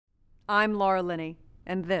I'm Laura Linney,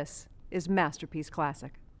 and this is Masterpiece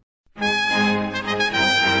Classic.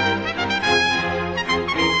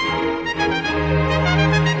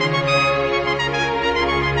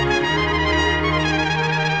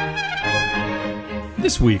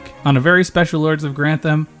 This week, on a very special Lords of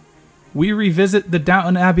Grantham, we revisit the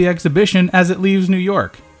Downton Abbey exhibition as it leaves New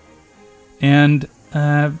York. And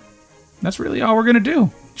that's really all we're going to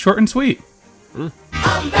do. Short and sweet.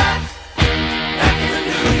 I'm back in the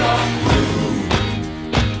New York groove.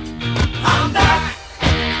 I'm back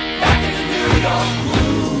in the New York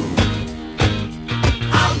groove.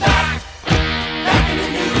 I'm back in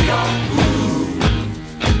the New York groove.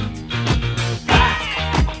 Back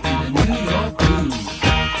in the New York groove.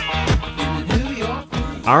 In the New York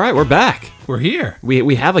groove. All right, we're back. We're here.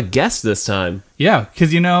 We have a guest this time. Yeah,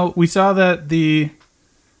 because, we saw that the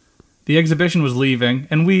exhibition was leaving,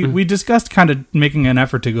 and we discussed kind of making an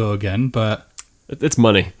effort to go again, but... It's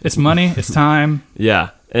money. It's money, it's time. Yeah,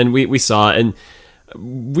 and we saw it, and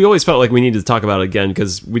we always felt like we needed to talk about it again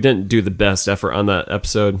because we didn't do the best effort on that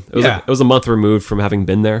episode. It was a month removed from having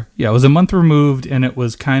been there. Yeah, it was a month removed, and it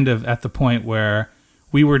was kind of at the point where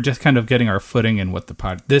we were just kind of getting our footing in what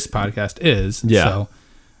this podcast is. Yeah. So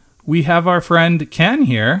we have our friend Ken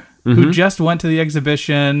here, who just went to the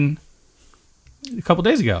exhibition a couple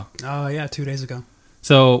days ago. Oh, yeah, 2 days ago.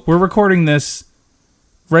 So we're recording this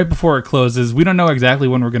right before it closes. We don't know exactly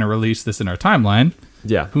when we're going to release this in our timeline.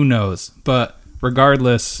 Yeah. Who knows? But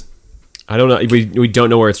regardless... I don't know. We don't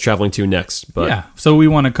know where it's traveling to next. But yeah, so we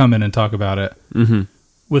want to come in and talk about it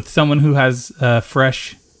with someone who has a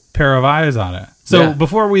fresh pair of eyes on it. So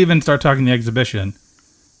before we even start talking the exhibition,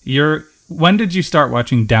 when did you start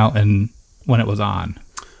watching Downton when it was on?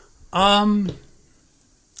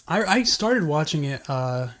 I started watching it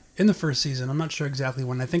in the first season. I'm not sure exactly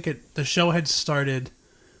when. I think the show had started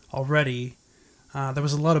already. There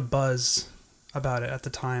was a lot of buzz about it at the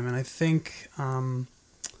time, and I think I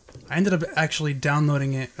ended up actually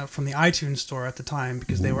downloading it from the iTunes store at the time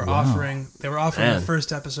because they were offering the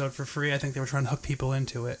first episode for free. I think they were trying to hook people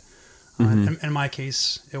into it. In my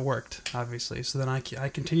case, it worked, obviously. So then I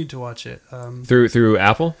continued to watch it through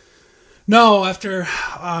Apple. No, after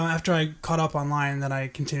I caught up online, then I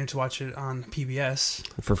continued to watch it on PBS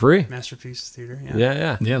For free? Masterpiece Theater.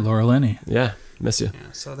 Yeah. Laura Linney. Yeah, miss you.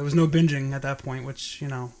 Yeah, so there was no binging at that point, which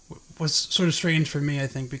was sort of strange for me. I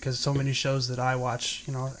think because so many shows that I watch,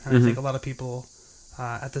 and I think a lot of people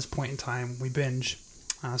at this point in time we binge.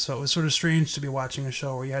 So it was sort of strange to be watching a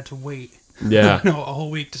show where you had to wait, a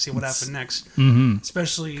whole week to see what happened next,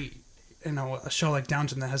 especially. A show like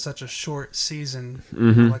Downton that has such a short season,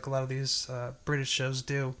 like a lot of these British shows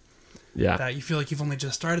do, that you feel like you've only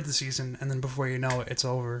just started the season, and then before you know it, it's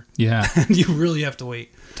over. Yeah. And you really have to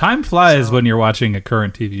wait. Time flies when you're watching a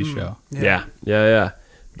current TV show. Yeah.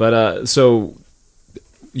 But so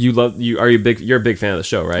you're a big fan of the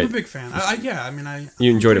show, right? I'm a big fan.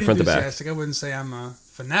 You enjoyed it front to back. I wouldn't say I'm a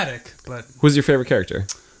fanatic, but who's your favorite character?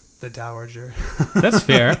 The Dowager. That's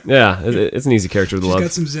fair. Yeah, it's an easy character to love. She's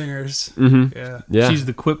got some zingers. Yeah. She's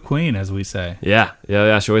the quip queen, as we say. Yeah.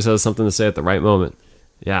 She always has something to say at the right moment.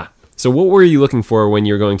 Yeah. So what were you looking for when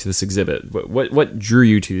you were going to this exhibit? What drew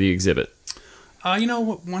you to the exhibit?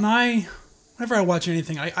 Whenever I watch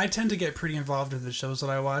anything, I tend to get pretty involved in the shows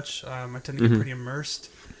that I watch. I tend to get pretty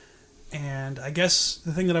immersed. And I guess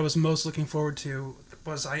the thing that I was most looking forward to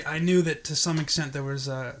was I knew that to some extent there was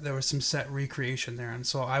some set recreation there, and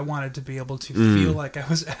so I wanted to be able to feel like I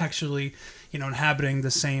was actually, inhabiting the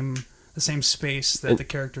same space that the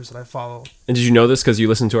characters that I follow. And did you know this because you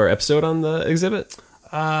listened to our episode on the exhibit?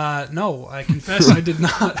 No, I confess I did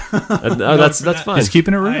not. That's fine. Just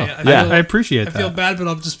keeping it real. I appreciate that. I feel bad, but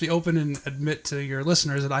I'll just be open and admit to your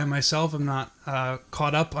listeners that I myself am not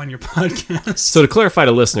caught up on your podcast. So to clarify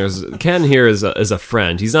to listeners, Ken here is a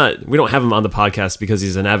friend. He's not. We don't have him on the podcast because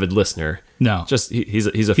he's an avid listener. No, just he's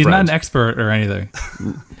a friend. He's not an expert or anything.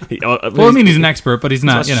 He's an expert, but he's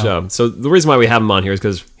not. So the reason why we have him on here is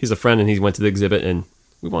because he's a friend and he went to the exhibit and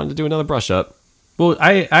we wanted to do another brush up. Well,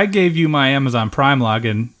 I gave you my Amazon Prime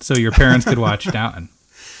login so your parents could watch Downton.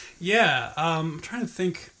 Yeah, I'm trying to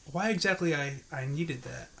think why exactly I needed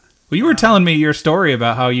that. Well, you were telling me your story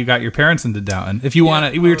about how you got your parents into Downton. If you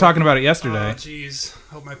want to, we were talking about it yesterday. Oh, jeez.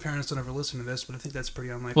 Hope my parents don't ever listen to this, but I think that's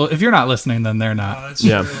pretty unlikely. Well, if you're not listening, then they're not. Oh, that's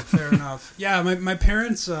true. Fair enough. Yeah, my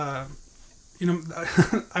parents. I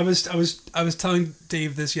was telling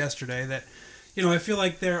Dave this yesterday that. I feel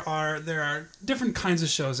like there are different kinds of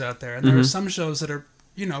shows out there, and there are some shows that are,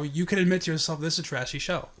 you can admit to yourself this is a trashy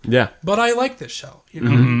show. Yeah. But I like this show.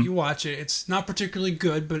 You watch it; it's not particularly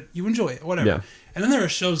good, but you enjoy it, whatever. Yeah. And then there are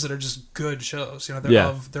shows that are just good shows. You know,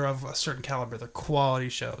 they're of a certain caliber. They're quality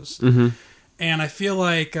shows. Mm-hmm. And I feel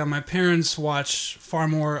like my parents watch far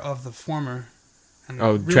more of the former. And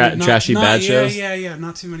Oh, trashy bad shows? Yeah.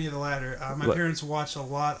 Not too many of the latter. My What- parents watch a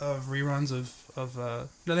lot of reruns of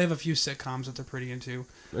they have a few sitcoms that they're pretty into.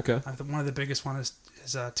 Okay. One of the biggest one is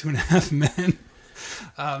 2.5 Men.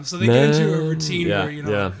 So they get into a routine Yeah, where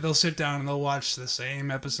yeah. they'll sit down and they'll watch the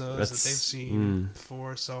same episodes that they've seen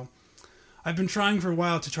before. So I've been trying for a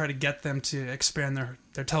while to try to get them to expand their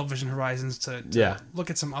television horizons to look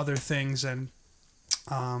at some other things. And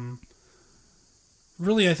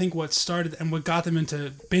really, I think what started and what got them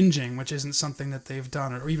into binging, which isn't something that they've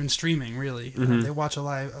done, or even streaming, really. They watch a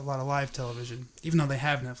lot of live television, even though they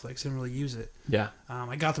have Netflix, they didn't really use it. Yeah.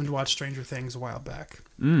 I got them to watch Stranger Things a while back.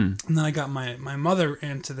 Mm. And then I got my mother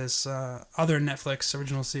into this other Netflix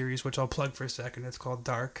original series, which I'll plug for a second. It's called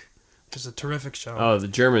Dark, which is a terrific show. Oh, the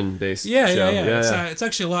German-based show. Yeah. It's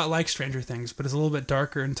actually a lot like Stranger Things, but it's a little bit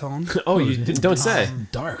darker in tone. Oh, you don't say.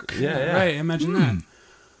 Dark. Yeah. Right, imagine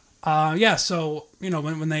that. So,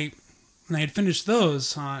 when they had finished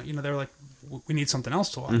those, they were like, we need something else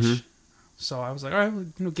to watch. So I was like, all right,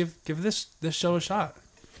 well, give this show a shot.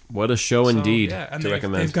 What a show indeed and to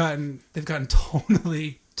recommend. They've gotten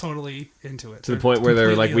totally into it To the point where they're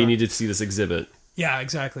like, we completely need to see this exhibit. Yeah,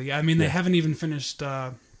 exactly. Yeah, I mean, they haven't even finished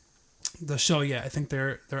the show yet. I think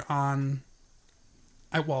they're on.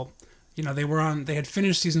 They had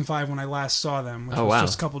finished season 5 when I last saw them, which was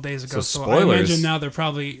just a couple days ago. So I spoilers. imagine now they're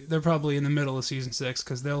probably in the middle of season 6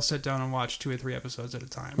 because they'll sit down and watch 2 or 3 episodes at a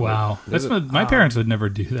time. Wow, that's my parents would never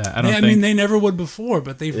do that. I don't think. I mean, they never would before,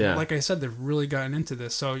 but they've, Yeah. like I said, they've really gotten into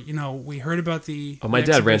this. So we heard about the. Oh, my the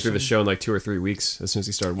dad ran through the exhibition. show in like 2 or 3 weeks as soon as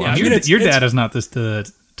he started Yeah, watching. I mean, your it's- dad is not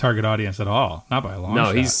the target audience at all, not by a long No,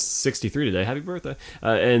 shot. he's 63 today. Happy birthday!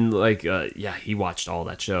 And he watched all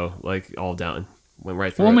that show, like all down, went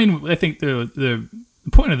right through. Well, I it. mean, I think the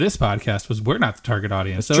point of this podcast was we're not the target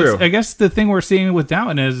audience. So True. I guess the thing we're seeing with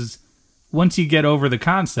Downton is once you get over the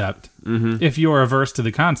concept, if you're averse to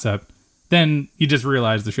the concept, then you just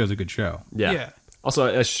realize the show's a good show. Yeah. Also,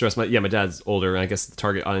 I should stress my dad's older, and I guess the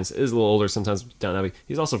target audience is a little older sometimes. Downton Abbey.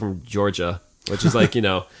 He's also from Georgia, which is like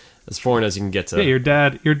as foreign as you can get to. Yeah,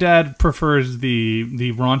 your dad prefers the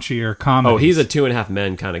raunchier comedy. Oh, he's a 2.5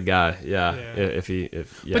 Men kind of guy. Yeah. Yeah.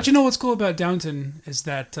 Yeah. But what's cool about Downton is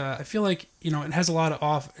that I feel like it has a lot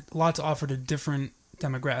to offer to different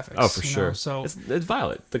demographics. Oh, for sure. So it's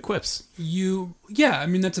Violet, the quips. I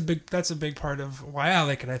mean that's a big part of why I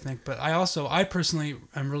like it, I think. But I personally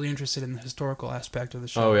am really interested in the historical aspect of the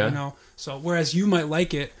show. Oh, yeah? So whereas you might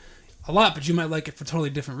like it a lot, but you might like it for totally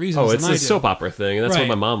different reasons. Oh, it's than I a do. soap opera thing, and that's Right.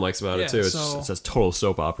 what my mom likes about it too. It says total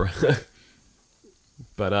soap opera.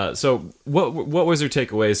 But so, what was your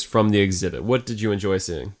takeaways from the exhibit? What did you enjoy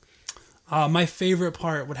seeing? My favorite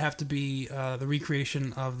part would have to be the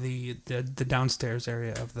recreation of the downstairs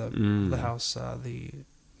area of the house, the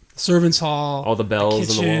servants' hall, All the bells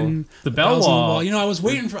the on the wall. kitchen, The bell bells on the wall. I was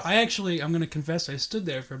waiting for. I'm going to confess, I stood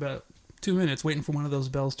there for about 2 minutes waiting for one of those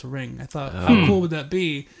bells to ring. I thought, how cool would that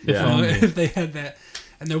be if they had that?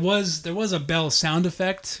 And there was a bell sound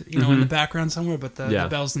effect, in the background somewhere, but the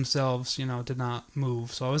bells themselves, did not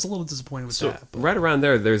move. So I was a little disappointed with So that. But right around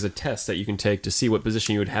there's a test that you can take to see what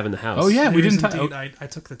position you would have in the house. Oh yeah, we there is didn't. indeed- I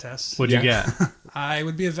took the test. What'd you get? I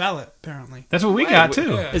would be a valet, apparently. That's what we got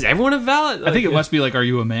too. yeah. Is everyone a valet? I think it must be like, are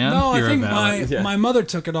you a man? No, You're I think a valet. Yeah. my mother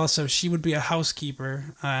took it also. She would be a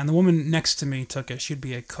housekeeper, and the woman next to me took it. She'd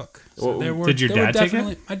be a cook. So Well, did your there were dad take it?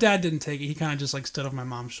 definitely- My dad didn't take it. He kind of just stood on my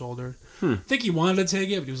mom's shoulder. I think he wanted to take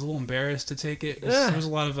it, but he was a little embarrassed to take it. 'Cause there was a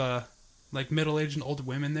lot of middle-aged and old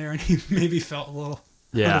women there, and he maybe felt a little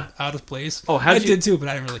out of place. Oh, I did too, but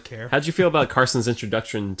I didn't really care. How'd you feel about Carson's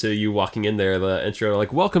introduction to you walking in there? The intro,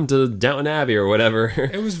 like "Welcome to Downton Abbey" or whatever.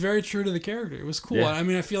 It was very true to the character. It was cool. Yeah. I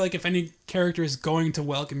mean, I feel like if any character is going to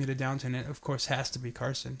welcome you to Downton, it of course has to be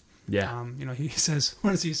Carson. Yeah. He says,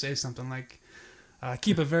 what does he say? Something like,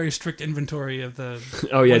 keep a very strict inventory of the.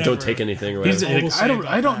 Oh yeah, whatever. don't take anything. Or He's whatever. like, say about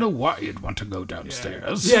I don't that. know why you'd want to go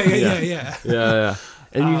downstairs. Yeah. Yeah.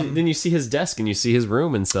 And then you see his desk and you see his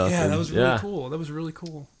room and stuff. Yeah, and, that was really cool. That was really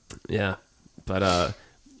cool. Yeah, but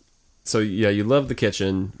so yeah, you love the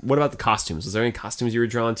kitchen. What about the costumes? Was there any costumes you were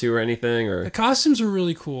drawn to or anything, or The costumes were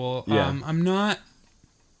really cool. Yeah. I'm not.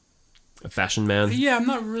 a fashion man? Yeah, I'm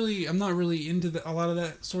not really into a lot of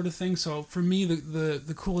that sort of thing. So for me,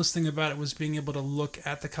 the coolest thing about it was being able to look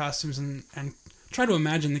at the costumes and try to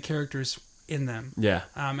imagine the characters in them. Yeah,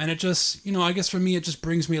 And it just, I guess for me, it just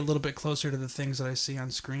brings me a little bit closer to the things that I see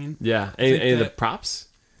on screen. yeah. think Any of the that- props?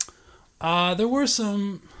 There were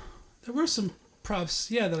some props,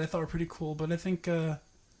 that I thought were pretty cool, but I think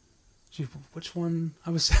Gee, which one? I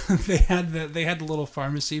was. They had the little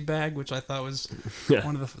pharmacy bag, which I thought was Yeah.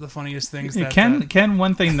 one of the funniest things. Yeah, That Ken,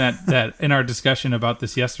 one thing that in our discussion about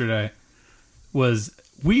this yesterday was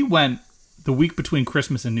we went the week between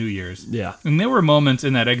Christmas and New Year's. Yeah. And there were moments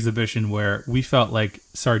in that exhibition where we felt like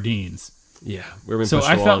sardines. Yeah. We were being So pushed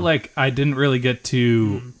I felt along. like I didn't really get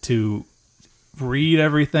to read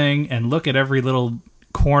everything and look at every little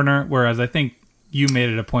corner, whereas I think you made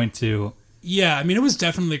it a point to. Yeah, I mean, it was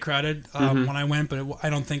definitely crowded Mm-hmm. when I went, but I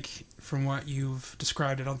don't think, from what you've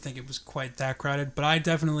described, I don't think it was quite that crowded. But I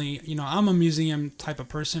definitely, I'm a museum type of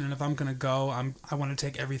person, and if I'm going to go, I want to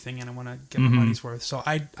take everything and I want to get my money's worth. So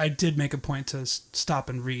I did make a point to stop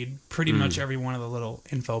and read pretty much every one of the little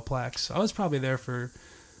info plaques. So I was probably there for,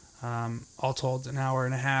 all told, an hour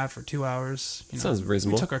and a half or 2 hours. Sounds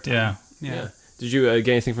reasonable. We took our time. Yeah. Yeah. Did you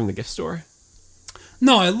get anything from the gift store?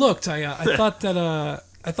 No, I looked. I thought that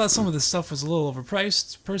I thought some of the stuff was a little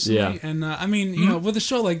overpriced, personally. Yeah. And I mean, with a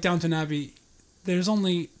show like Downton Abbey, there's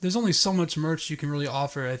only so much merch you can really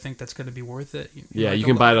offer. I think that's going to be worth it. Yeah, you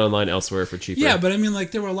can buy it online elsewhere for cheaper. Yeah, but I mean,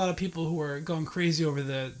 like there were a lot of people who were going crazy over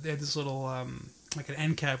they had this little like an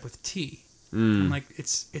end cap with tea, and like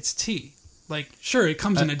it's tea. Like, sure, it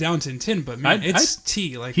comes in a Downton tin, but man, it's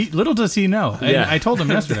tea. Like, Little does he know. Yeah. I told him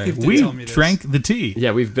yesterday. Dave did We tell me this. drank the tea.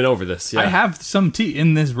 Yeah, we've been over this. Yeah. I have some tea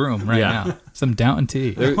in this room right Yeah. now. Some Downton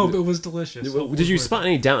tea. I hope it was delicious. Did you spot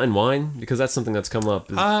any Downton wine? Because that's something that's come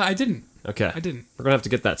up. I didn't. Okay. I didn't. We're going to have to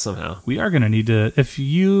get that somehow. We are going to need to. If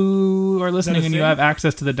you are listening and you thing? have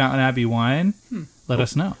access to the Downton Abbey wine, let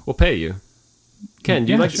us know. We'll pay you. Ken,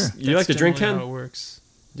 do you Yeah, like sure. you like to drink, That's generally Ken? how it works.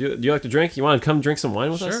 Do you like to drink? You want to come drink some wine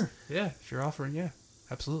with us? Sure. Yeah, if you're offering, yeah,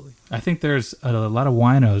 absolutely. I think there's a lot of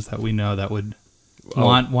winos that we know that would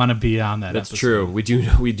want to be on that. That's episode. true.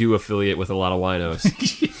 We do affiliate with a lot of winos.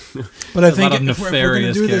 But I A think lot of if we're going to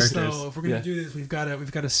nefarious do this, characters. though, if we're going to Yeah. do this, we've got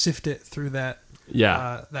to sift it through that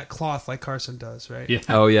Yeah. that cloth like Carson does, right? Yeah.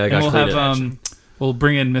 Oh, yeah, I And gotta we'll clean have it. we'll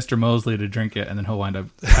bring in Mr. Mosley to drink it, and then he'll wind up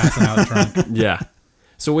passing out drunk. Yeah.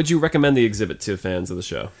 So would you recommend the exhibit to fans of the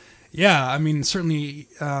show? Yeah, I mean, certainly.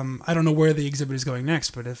 I don't know where the exhibit is going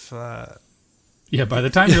next, but if Yeah, by the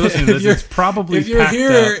time you're listening to If this, you're- it's probably if you're packed here,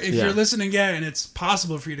 up. if Yeah. you're listening, yeah, and it's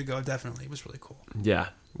possible for you to go, definitely, it was really cool. Yeah.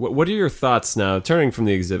 What are your thoughts now? Turning from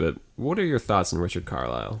the exhibit, what are your thoughts on Richard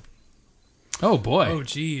Carlisle? Oh boy. Oh,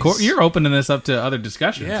 geez. You're opening this up to other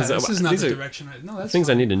discussions. Yeah, 'Cause, this is not these the are direction. No, that's Things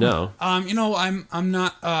fine. I need to know. I'm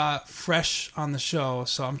not fresh on the show,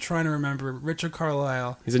 so I'm trying to remember Richard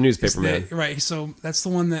Carlisle. He's a newspaper man. Right, so that's the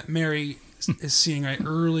one that Mary is seeing right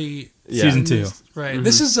early. Yeah. Season 2. Right,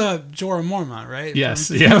 this is Jorah Mormont, right? Yes.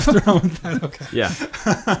 From Yeah. Game of Thrones. Okay. Yeah.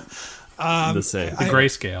 The same. The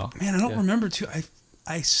grayscale. Man, I don't remember too.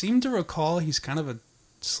 I seem to recall he's kind of a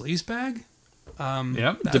sleazebag.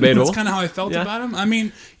 Yep. Debatable. That's kind of how I felt Yeah. about him. I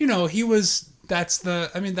mean, he was. That's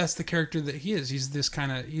the character that he is. He's this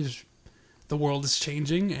kind of. The world is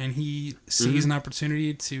changing, and he sees an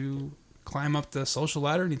opportunity to climb up the social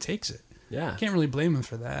ladder, and he takes it. Yeah. Can't really blame him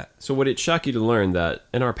for that. So would it shock you to learn that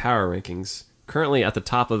in our power rankings, currently at the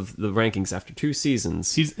top of the rankings after 2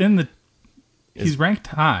 seasons, He's ranked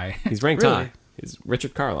high. he's ranked Really? high. He's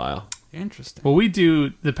Richard Carlisle. Interesting. Well, we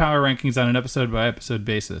do the power rankings on an episode by episode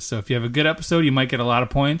basis. So if you have a good episode, you might get a lot of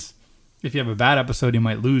points. If you have a bad episode, you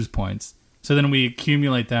might lose points. So then we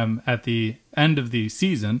accumulate them at the end of the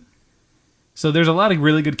season. So there's a lot of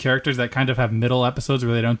really good characters that kind of have middle episodes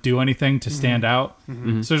where they don't do anything to stand out. So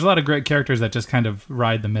there's a lot of great characters that just kind of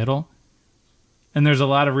ride the middle. And there's a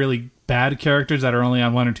lot of really bad characters that are only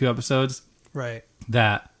on 1 or 2 episodes Right.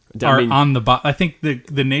 that I are mean- on the bottom. I think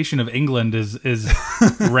the nation of England is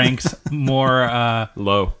ranks more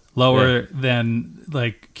Low. lower than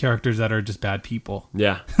like characters that are just bad people.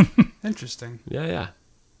 Yeah. Interesting. Yeah.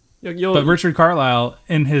 You'll, But Richard Carlisle,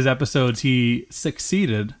 in his episodes, he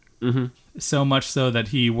succeeded so much so that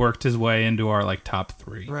he worked his way into our like top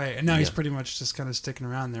 3. Right, and now he's Yeah. pretty much just kind of sticking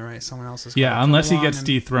around there, right? Someone else is. Yeah, kinda unless he come gets along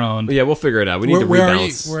dethroned. yeah, we'll figure it out. We need and- to Where are you?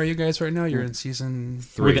 rebalance. Where are you guys right now? You're in season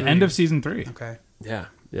We're 3. the end of season 3. Okay. Yeah.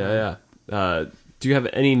 Do you have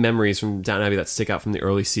any memories from Downton Abbey that stick out from the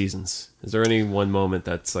early seasons? Is there any one moment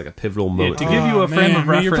that's like a pivotal moment? to give you a frame of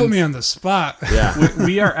man, you put reference- me on the spot. Yeah.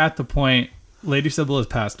 We are at the point. Lady Sybil has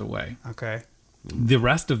passed away. Okay. The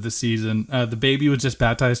rest of the season, the baby was just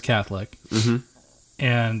baptized Catholic,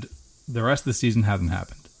 and the rest of the season hasn't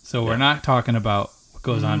happened. So we're not talking about what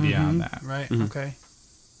goes on beyond that. Right. Okay.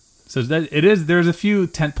 So there's a few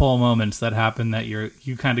tentpole moments that happen that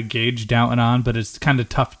you kind of gauge Downton on, but it's kind of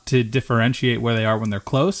tough to differentiate where they are when they're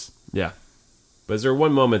close. Yeah. But is there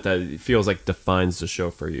one moment that feels like defines the show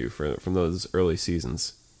for you from those early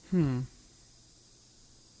seasons?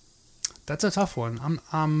 That's a tough one.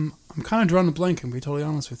 I'm kind of drawing a blank, and to be totally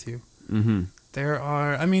honest with you. Mm-hmm. There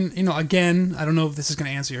are, I mean, again, I don't know if this is going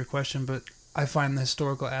to answer your question, but I find the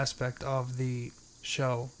historical aspect of the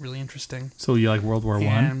show really interesting. So you like World War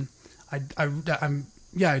One? And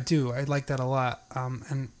I do. I like that a lot.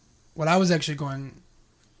 And what I was actually going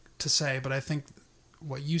to say, but I think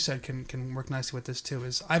what you said can work nicely with this too,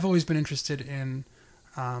 is I've always been interested in,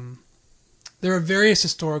 there are various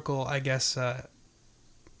historical, I guess,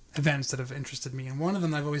 events that have interested me, and one of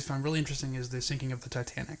them I've always found really interesting is the sinking of the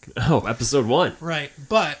Titanic. Oh, episode 1. Right,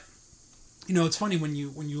 but it's funny when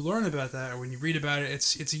you learn about that or when you read about it,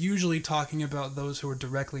 it's usually talking about those who are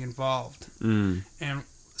directly involved. And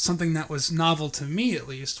something that was novel to me, at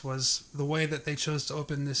least, was the way that they chose to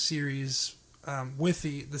open this series with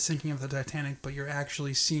the sinking of the Titanic, but you're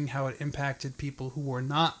actually seeing how it impacted people who were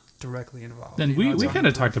not directly involved. And we kind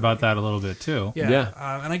of talked about that a little bit too. Yeah.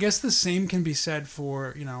 And I guess the same can be said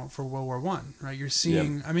for for World War One, right? You're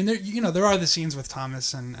seeing, I mean, there are the scenes with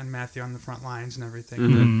Thomas and Matthew on the front lines and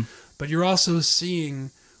everything, but you're also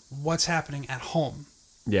seeing what's happening at home.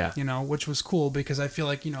 Yeah. Which was cool because I feel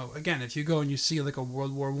like, again, if you go and you see like a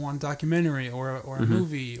World War One documentary or a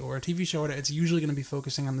movie or a TV show, it's usually going to be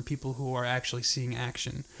focusing on the people who are actually seeing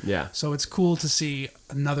action. Yeah. So it's cool to see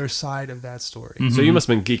another side of that story. So you must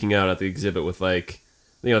have been geeking out at the exhibit with like,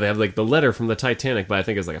 they have like the letter from the Titanic, but I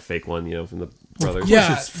think it's like a fake one, from the brothers.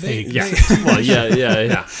 Yeah, it's fake. Well,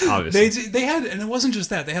 yeah, obviously. They had, and it wasn't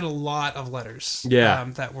just that. They had a lot of letters. Yeah.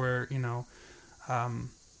 That were,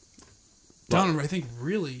 done, I think,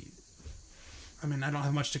 really. I mean, I don't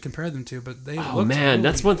have much to compare them to, but they. Oh man, really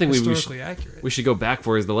that's one thing historically accurate. we should go back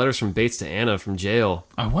for is the letters from Bates to Anna from jail.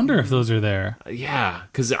 I wonder if those are there. Yeah,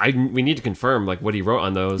 because we need to confirm like what he wrote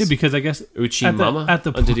on those. Yeah, because I guess Uchi at the- Mama. at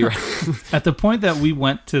the Did he point- write? at the point that we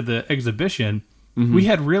went to the exhibition, we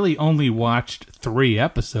had really only watched 3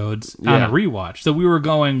 episodes on Yeah. a rewatch. So we were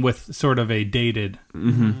going with sort of a dated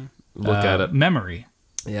Look at it. memory.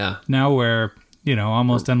 Yeah. Now we're,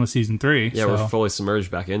 almost done with season 3. Yeah, so, we're fully submerged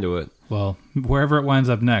back into it. well, wherever it winds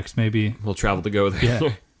up next, maybe, We'll travel to go there.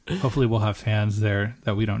 yeah. Hopefully we'll have fans there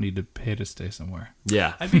that we don't need to pay to stay somewhere.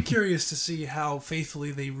 Yeah. I'd be curious to see how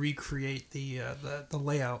faithfully they recreate the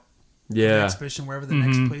layout of the Yeah. exhibition wherever the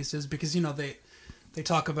next place is, because they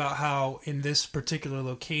talk about how in this particular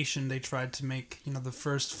location they tried to make the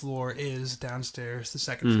first floor is downstairs, the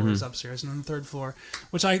second floor is upstairs, and then the third floor,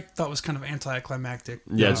 which I thought was kind of anticlimactic.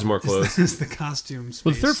 Yeah, just more clothes. Is the costume space.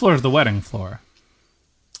 Well, the 3rd floor is the wedding floor.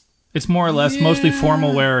 It's more or less mostly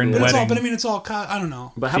formal wear and but wedding. it's all I don't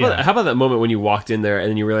know. But how Yeah. about that moment when you walked in there and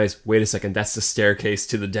then you realize, wait a second, that's the staircase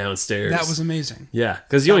to the downstairs. That was amazing. Yeah,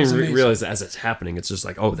 because you that don't was even amazing. realize that as it's happening. It's just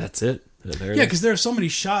like, oh, that's it. There it Yeah, is. because there are so many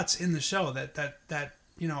shots in the show that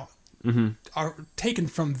are taken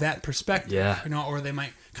from that perspective. Yeah. Or they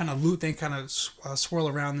might kind of swirl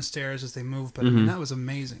around the stairs as they move. But I mean, that was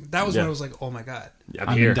amazing. That was Yeah. when I was like, oh my god, I'm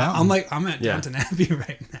I'm here. in doubt. I'm at Yeah. Downton Abbey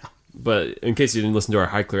right now. But in case you didn't listen to our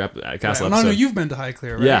Highclere Castle No, episode, you've been to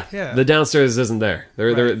Highclere, right? yeah, the downstairs isn't there.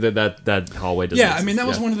 Right. That hallway doesn't. Yeah, I mean that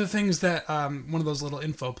was exist. one of the things that one of those little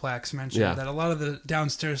info plaques mentioned, Yeah. that a lot of the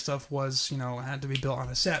downstairs stuff was had to be built on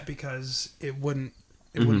a set because it wouldn't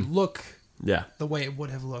look Yeah, the way it would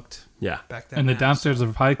have looked yeah, back then. And the now. downstairs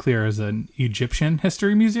of Highclere is an Egyptian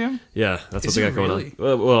history museum. yeah. That's what Is they it got going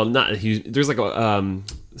really? on. Well, not huge. There's like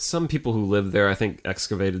some people who live there. I think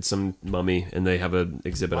excavated some mummy, and they have an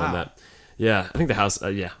exhibit on Wow. that. Yeah, I think the house.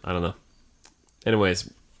 Yeah, I don't know. Anyways,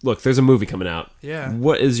 look, there's a movie coming out. Yeah.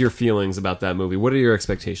 What is your feelings about that movie? What are your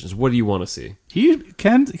expectations? What do you want to see?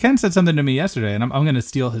 Ken said something to me yesterday, and I'm going to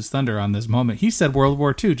steal his thunder on this moment. He said World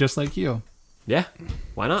War II, just like you. Yeah,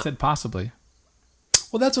 why He not? said possibly.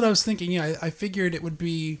 Well, that's what I was thinking. Yeah, I figured it would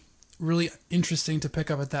be really interesting to pick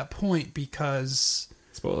up at that point because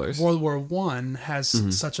Spoilers. World War One has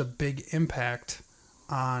such a big impact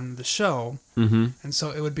on the show, and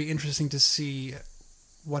so it would be interesting to see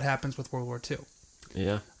what happens with World War Two.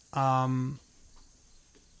 Yeah.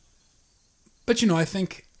 But I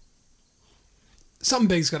think something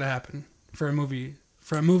big's got to happen for a movie.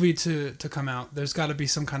 For a movie to come out, there's got to be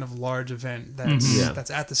some kind of large event that's Yeah.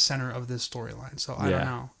 that's at the center of this storyline. So I don't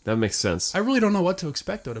know. That makes sense. I really don't know what to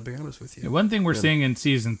expect, though. To be honest with you. One thing we're seeing in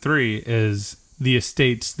season 3 is the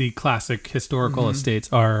estates, the classic historical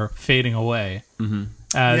estates, are fading away.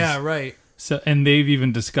 Yeah, right. So, and they've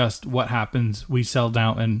even discussed what happens. We sell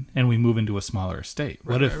Downton and we move into a smaller estate.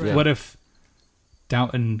 Right, right. What if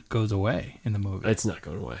Downton goes away in the movie? It's not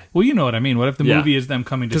going away. Well, you know what I mean. What if the Yeah. movie is them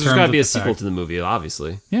coming to Because terms there's got to with be a the sequel fact- to the movie,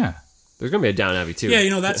 obviously. Yeah. There's going to be a Down Abbey too.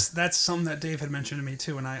 Yeah, that's something that Dave had mentioned to me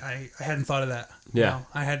too, and I hadn't thought of that. Yeah.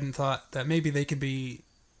 I hadn't thought that maybe they could be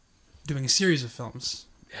doing a series of films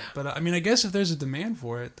But I mean, I guess if there's a demand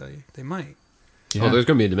for it, they might. Yeah. Oh, there's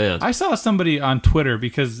going to be a demand. I saw somebody on Twitter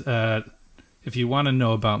because if you want to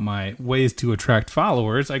know about my ways to attract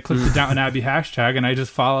followers, I click the Downton Abbey hashtag and I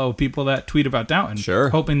just follow people that tweet about Downton. Sure.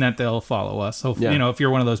 Hoping that they'll follow us. So, Yeah. if you're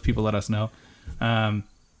one of those people, let us know.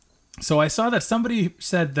 So I saw that somebody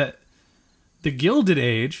said that The Gilded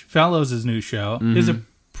Age, Fellows' new show, is a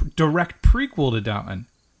direct prequel to Downton,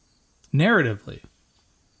 narratively.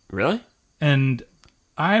 Really? And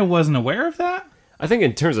I wasn't aware of that. I think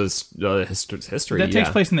in terms of history, That takes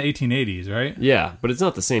place in the 1880s, right? Yeah, but it's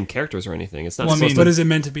not the same characters or anything. It's not Well, I supposed mean- But to, is it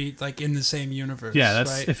meant to be like in the same universe? Yeah,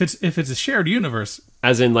 that's right? if it's a shared universe.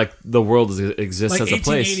 as in like the world exists like as a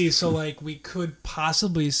place. 1880s. So like we could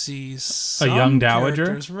possibly see some young dowager?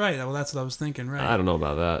 characters. Right. Well, that's what I was thinking. Right. I don't know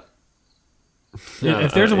about that. Yeah,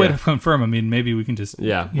 If there's a way yeah. to confirm, I mean, maybe we can just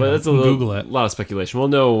Yeah, you but know, it's a Google it. lot of speculation. We'll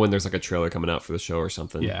know when there's like a trailer coming out for the show or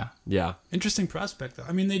something. Yeah. Yeah. Interesting prospect, though.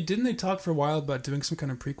 I mean, they talk for a while about doing some kind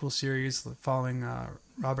of prequel series following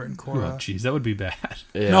Robert and Oh, Cora. jeez, that would be bad.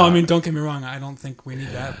 Yeah. No, I mean, don't get me wrong. I don't think we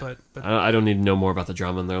need that, but I don't need to know more about the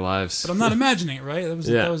drama in their lives. I'm not imagining it, right? That was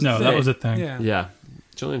Yeah. that was No, the that thing. was a thing. Yeah. Yeah,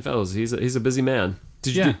 Julian Fellows. He's a busy man.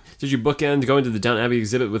 Did you Yeah. did you bookend going to the Downton Abbey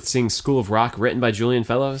exhibit with seeing School of Rock written by Julian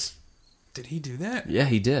Fellows? Did he do that? Yeah,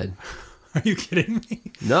 he did. Are you kidding me?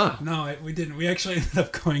 No. No, we didn't. We actually ended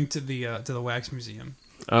up going to the Wax Museum.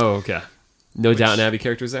 Oh, okay. No Downton Abbey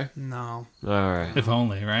characters there. No, All right. If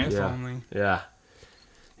only, right? if Yeah. only. Yeah.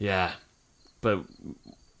 Yeah. But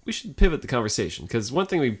we should pivot the conversation because one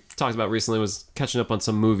thing we talked about recently was catching up on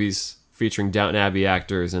some movies featuring Downton Abbey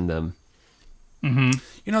actors in them. Mm-hmm.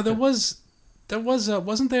 You know, there was a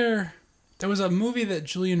movie that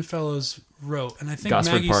Julian Fellows wrote, and I think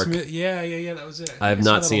Gosford Maggie Park. Smith. Yeah, that was it. I have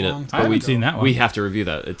saw not that a seen it. long but I time haven't ago. seen that one. We have to review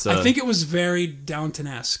that. It's I think it was very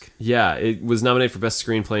Downton-esque. yeah, it was nominated for Best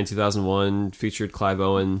Screenplay in 2001, featured Clive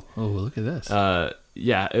Owen. Oh, look at this.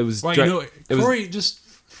 Yeah, it was Well, direct- it was Corey, just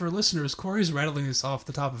for listeners, Corey's rattling this off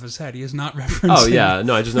the top of his head. He is not referencing. Oh yeah,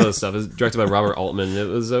 no, I just know this stuff. It was directed by Robert Altman. It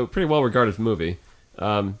was a pretty well regarded movie.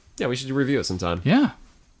 Yeah, we should review it sometime. yeah.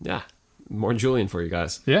 Yeah, more Julian for you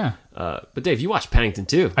guys. Yeah. But Dave, you watched Paddington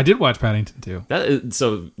 2. I did watch Paddington too. That is,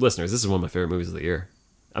 so listeners, this is one of my favorite movies of the year.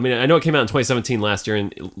 I mean, I know it came out in 2017 last year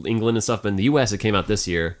in England and stuff, but in the US it came out this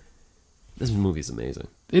year. This movie is amazing.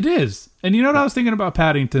 It is. And you know what I was thinking about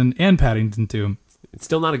Paddington and Paddington 2? It's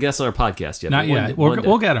still not a guest on our podcast yet. Not but yet. one day.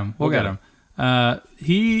 We'll get him. We'll We'll get get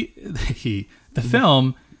him. The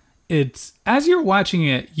film, it's as you're watching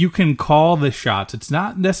it, you can call the shots. It's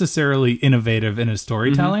not necessarily innovative in its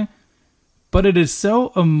storytelling, but it is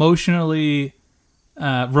so emotionally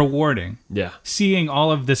rewarding. Yeah. Seeing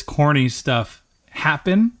all of this corny stuff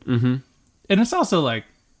happen, and it's also like,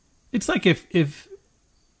 it's like if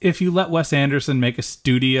you let Wes Anderson make a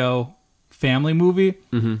studio family movie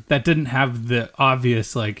that didn't have the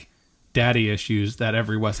obvious like daddy issues that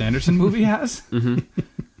every Wes Anderson movie has,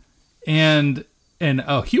 and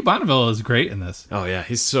Hugh Bonneville is great in this. Oh yeah,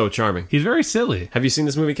 he's so charming. He's very silly. Have you seen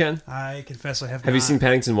this movie, Ken? I confess I have. Have you seen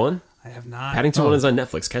Paddington 1? I have not. Paddington 1 is on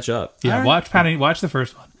Netflix. Catch up. Yeah, Alright. watch the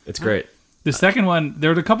first one. It's great. The second one,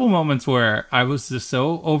 there were a couple moments where I was just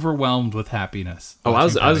so overwhelmed with happiness. Oh, I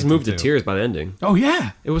was watching moved to Paddington 2. tears by the ending. Oh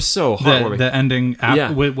yeah, It was so heartwarming. the ending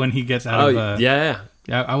Yeah. when he gets out Oh of yeah.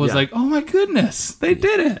 I was Yeah. like, oh my goodness, they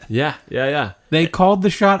did it. Yeah. They called the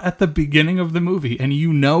shot at the beginning of the movie, and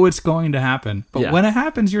you know it's going to happen. But Yeah. when it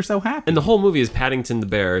happens, you're so happy. And the whole movie is Paddington the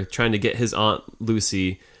bear trying to get his aunt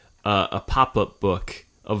Lucy a pop-up book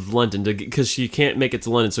of London because she can't make it to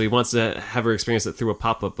London, so he wants to have her experience it through a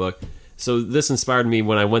pop-up book. So this inspired me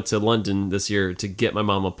when I went to London this year to get my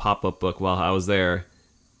mom a pop-up book while I was there.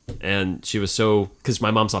 And she was so, because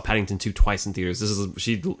my mom saw Paddington 2 twice in theaters.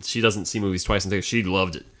 She doesn't see movies twice in theaters. She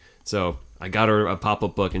loved it. So I got her a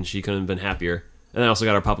pop-up book, and she couldn't have been happier. And I also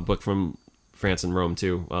got her a pop-up book from France and Rome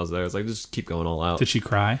too while I was there. I was like, just keep going all out. Did she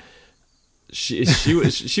cry? She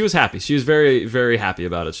was happy. She was very, very happy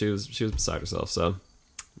about it. She was beside herself. So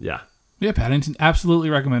yeah, Yeah, Paddington. Absolutely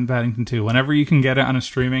recommend Paddington 2 whenever you can get it on a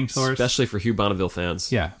streaming source. especially for Hugh Bonneville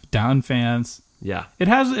fans. Yeah, Downton fans. Yeah. It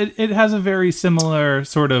has a very similar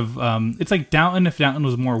sort of. It's like Downton if Downton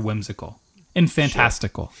was more whimsical and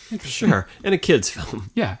fantastical. Sure. And a kid's film.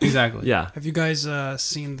 Yeah, exactly. Yeah. Have you guys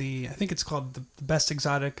seen I think it's called the Best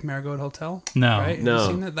Exotic Marigold Hotel? No. Right? Have No. you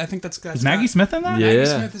seen that? I think that's Is Maggie Smith in that? Yeah. Maggie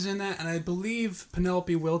Smith is in that, and I believe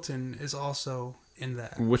Penelope Wilton is also in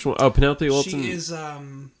that. Which one? Oh, Penelope Wilton. She is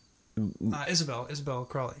Isabel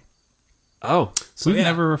Crawley. Oh, So We've yeah.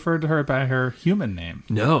 never referred to her by her human name.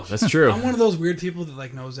 no, that's true. I'm one of those weird people that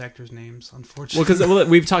like knows actors' names. Well, Unfortunately, because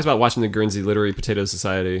we've talked about watching the Guernsey Literary Potato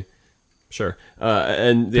Society. Sure.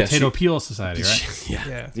 And yeah, Potato Peel Society,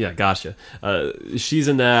 right? yeah, gotcha. She's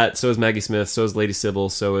in that. So is Maggie Smith. So is Lady Sybil.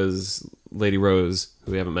 So is Lady Rose,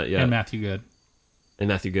 who we haven't met yet. And Matthew Good, And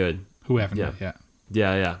Matthew Good. who we haven't Yeah. met yet.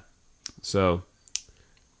 Yeah. So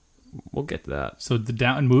we'll get to that. So the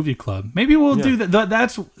Downton Movie Club. Maybe we'll do that.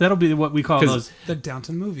 That'll be what we call 'Cause- those. The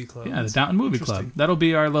Downton Movie Club. Yeah, the Downton Movie Club. Interesting. That'll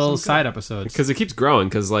be our little Sounds good. side episodes. Because it keeps growing.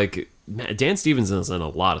 Because like Dan Stevenson's in a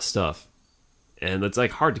lot of stuff, and it's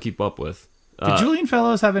like hard to keep up with. Did Julian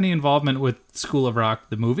Fellows have any involvement with School of Rock,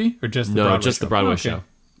 the movie, or just the No, Broadway just show? the Broadway Okay. show.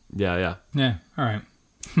 Yeah. Yeah. All right.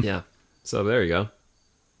 Yeah. So there you go.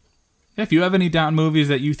 If you have any Downton movies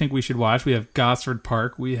that you think we should watch, we have Gosford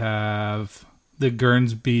Park. We have the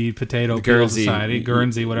Guernsey Potato Peel Guernsey, Society.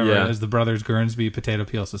 Guernsey, whatever yeah. it is. The Brothers Guernsey Potato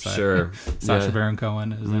Peel Society. Sure. Sacha Yeah. Baron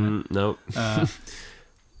Cohen is in it. Nope.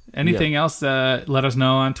 Anything else, let us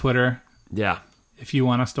know on Twitter. Yeah. If you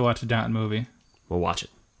want us to watch a Downton movie, We'll watch it.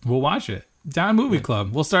 we'll watch it. Downton Movie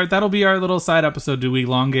Club. We'll start. That'll be our little side episode to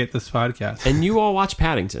elongate this podcast. And you all watch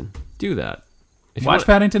Paddington. Do that. If you Watch want-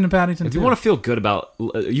 Paddington and Paddington If 2. you want to feel good about,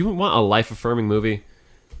 you want a life affirming movie,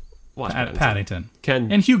 watch Paddington.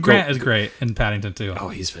 Ken And Hugh Grant go- is great in Paddington too. Oh,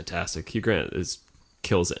 he's fantastic. Hugh Grant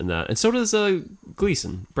kills it in that, and so does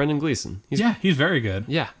Gleason, Brendan Gleason. Yeah, he's very good.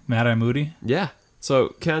 Yeah, Mad Eye Moody. yeah.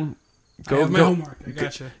 So Ken, I have my homework. I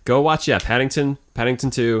gotcha. Go watch Paddington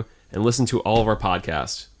 2, and listen to all of our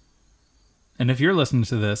podcasts. And if you're listening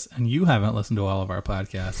to this and you haven't listened to all of our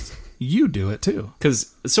podcasts, you do it too.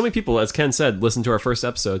 Because so many people, as Ken said, listen to our first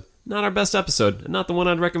episode. Not our best episode, not the one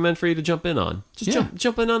I'd recommend for you to jump in on. Just Yeah.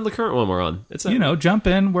 jump in on the current one we're on. It's Jump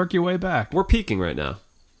in, work your way back. we're peaking right now.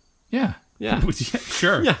 Yeah. Yeah.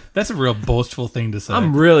 Sure. Yeah. That's a real boastful thing to say.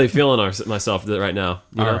 I'm really feeling myself right now.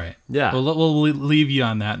 You know? All right. Yeah. We'll leave you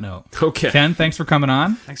on that note. Okay. Ken, thanks for coming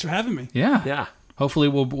on. Thanks for having me. Yeah. Yeah. Hopefully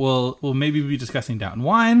we'll maybe be discussing Downton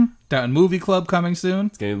Wine, Downton Movie Club coming soon.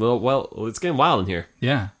 It's getting wild in here.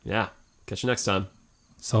 Yeah. Yeah. Catch you next time.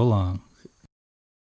 So long.